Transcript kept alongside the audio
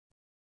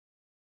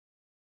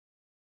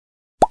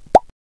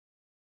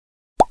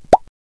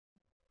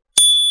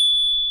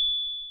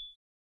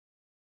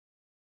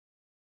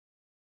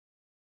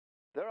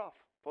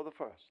for the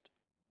first.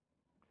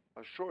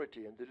 A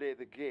surety and delay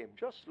the game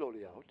just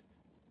slowly out.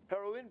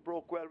 Heroine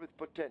broke well with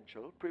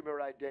potential.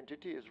 Premier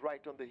Identity is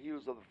right on the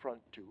heels of the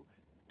front two.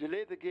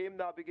 Delay the game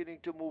now beginning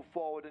to move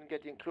forward and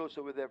getting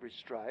closer with every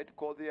stride.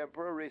 Call the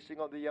Emperor racing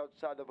on the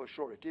outside of a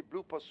surety.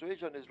 Blue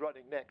Persuasion is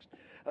running next,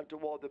 and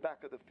toward the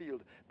back of the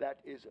field, that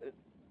is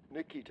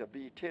Nikita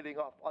B tailing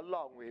off a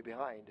long way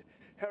behind.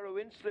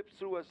 Heroine slips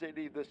through as they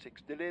leave the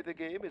 6. Delay the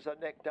game is a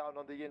neck down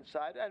on the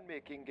inside and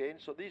making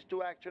gains, so these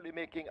two actually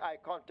making eye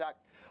contact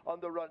on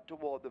the run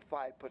toward the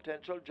 5.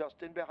 Potential just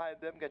in behind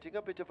them, getting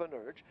a bit of an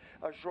urge.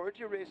 A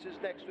surety races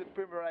next with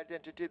Premier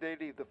Identity. They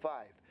leave the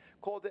 5.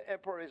 Call the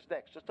Emperor is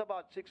next. Just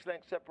about 6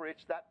 lengths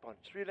separates that bunch.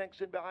 3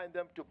 lengths in behind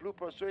them to Blue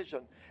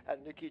Persuasion,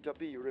 and Nikita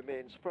B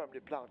remains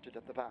firmly planted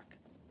at the back.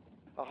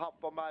 A half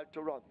a mile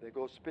to run. They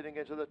go spinning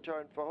into the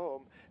turn for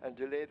home, and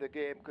Delay the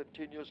Game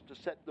continues to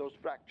set those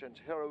fractions.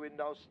 Heroine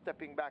now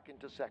stepping back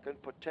into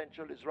second.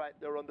 Potential is right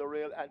there on the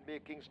rail and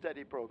making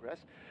steady progress.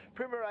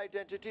 Premier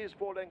Identity is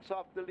 4 lengths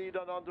off the lead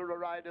and under a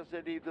ride as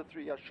they leave the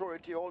 3. A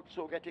surety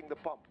also getting the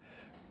pump.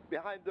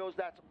 Behind those,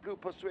 that's Blue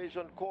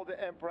Persuasion, Call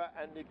the Emperor,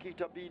 and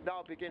Nikita B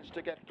now begins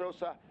to get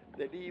closer.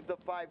 They leave the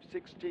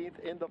 5/16th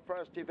in the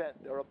first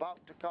event. They're about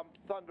to come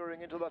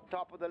thundering into the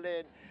top of the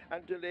lane,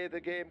 and Delay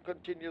the Game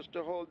continues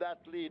to hold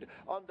that lead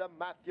under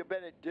Matthew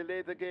Bennet.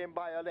 Delay the Game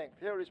by a length.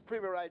 Here is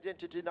Premier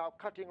Identity now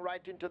cutting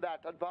right into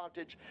that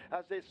advantage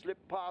as they slip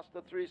past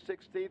the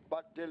 3/16th,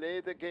 but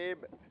Delay the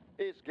Game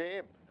is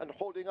game and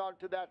holding on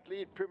to that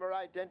lead. Premier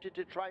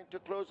Identity trying to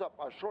close up.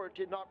 A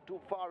surety not too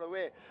far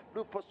away.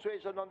 Blue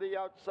Persuasion on the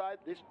outside.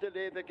 This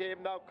Delay the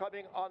Game now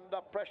coming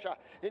under pressure.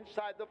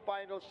 Inside the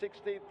final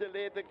 16th,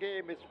 Delay the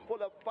Game is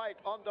full of fight.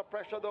 Under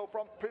pressure though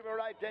from Premier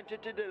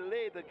Identity.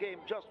 Delay the Game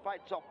just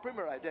fights off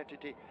Premier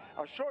Identity.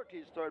 A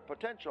surety's third,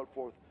 Potential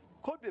fourth.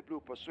 Could be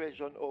Blue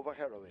Persuasion over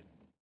Heroine.